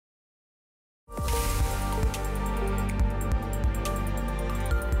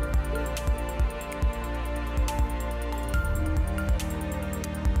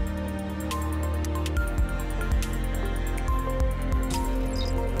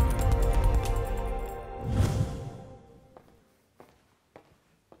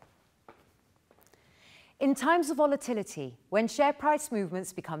In times of volatility, when share price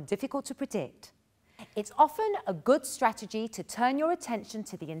movements become difficult to predict, it's often a good strategy to turn your attention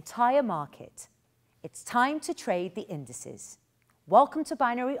to the entire market. It's time to trade the indices. Welcome to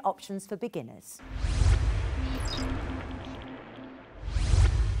Binary Options for Beginners.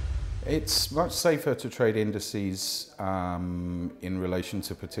 It's much safer to trade indices in relation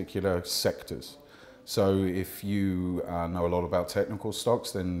to particular sectors. So if you know a lot about technical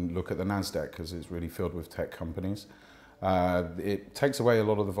stocks, then look at the Nasdaq because it's really filled with tech companies. It takes away a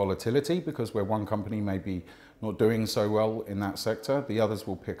lot of the volatility because where one company may be not doing so well in that sector, the others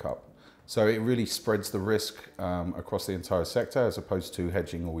will pick up. So it really spreads the risk across the entire sector as opposed to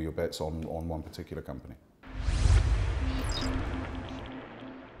hedging all your bets on one particular company.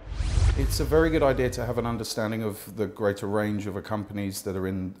 It's a very good idea to have an understanding of the greater range of companies that are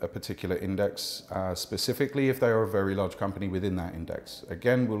in a particular index, specifically if they are a very large company within that index.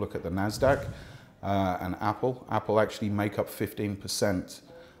 Again, we'll look at the Nasdaq and Apple. Apple actually make up 15%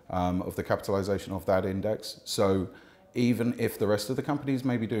 of the capitalization of that index. So even if the rest of the companies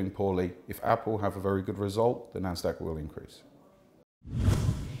may be doing poorly, if Apple have a very good result, the Nasdaq will increase.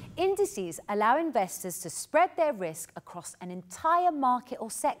 Indices allow investors to spread their risk across an entire market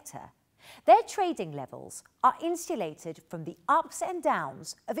or sector. Their trading levels are insulated from the ups and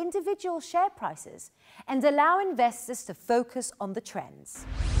downs of individual share prices and allow investors to focus on the trends.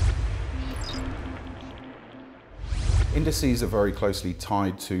 Indices are very closely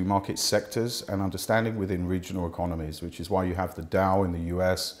tied to market sectors and understanding within regional economies, which is why you have the Dow in the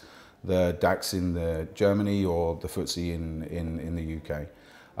US, the DAX in Germany, or the FTSE in the UK.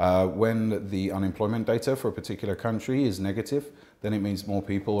 When the unemployment data for a particular country is negative, then it means more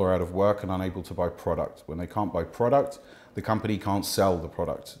people are out of work and unable to buy product. When they can't buy product, the company can't sell the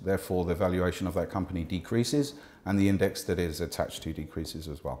product. Therefore, the valuation of that company decreases and the index that is attached to decreases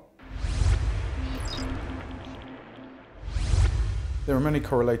as well. There are many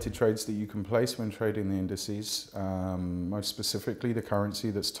correlated trades that you can place when trading the indices, most specifically the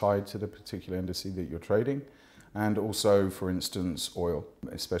currency that's tied to the particular index that you're trading, and also, for instance, oil,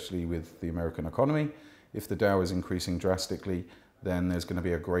 especially with the American economy. If the Dow is increasing drastically, then there's going to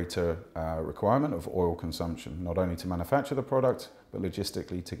be a greater requirement of oil consumption, not only to manufacture the product, but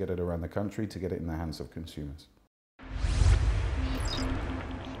logistically to get it around the country, to get it in the hands of consumers.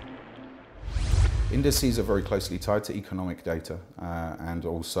 Indices are very closely tied to economic data and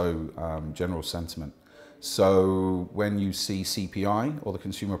also general sentiment. So when you see CPI or the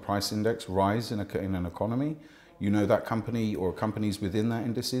Consumer Price Index rise in an economy, you know that company or companies within that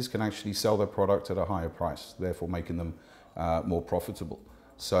indices can actually sell their product at a higher price, therefore making them more profitable.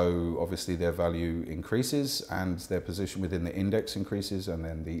 So obviously their value increases and their position within the index increases, and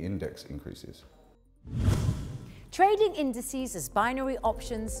then the index increases. Trading indices as binary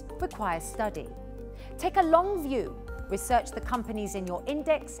options requires study. Take a long view, research the companies in your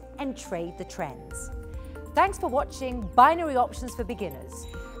index, and trade the trends. Thanks for watching Binary Options for Beginners.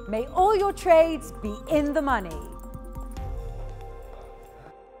 May all your trades be in the money.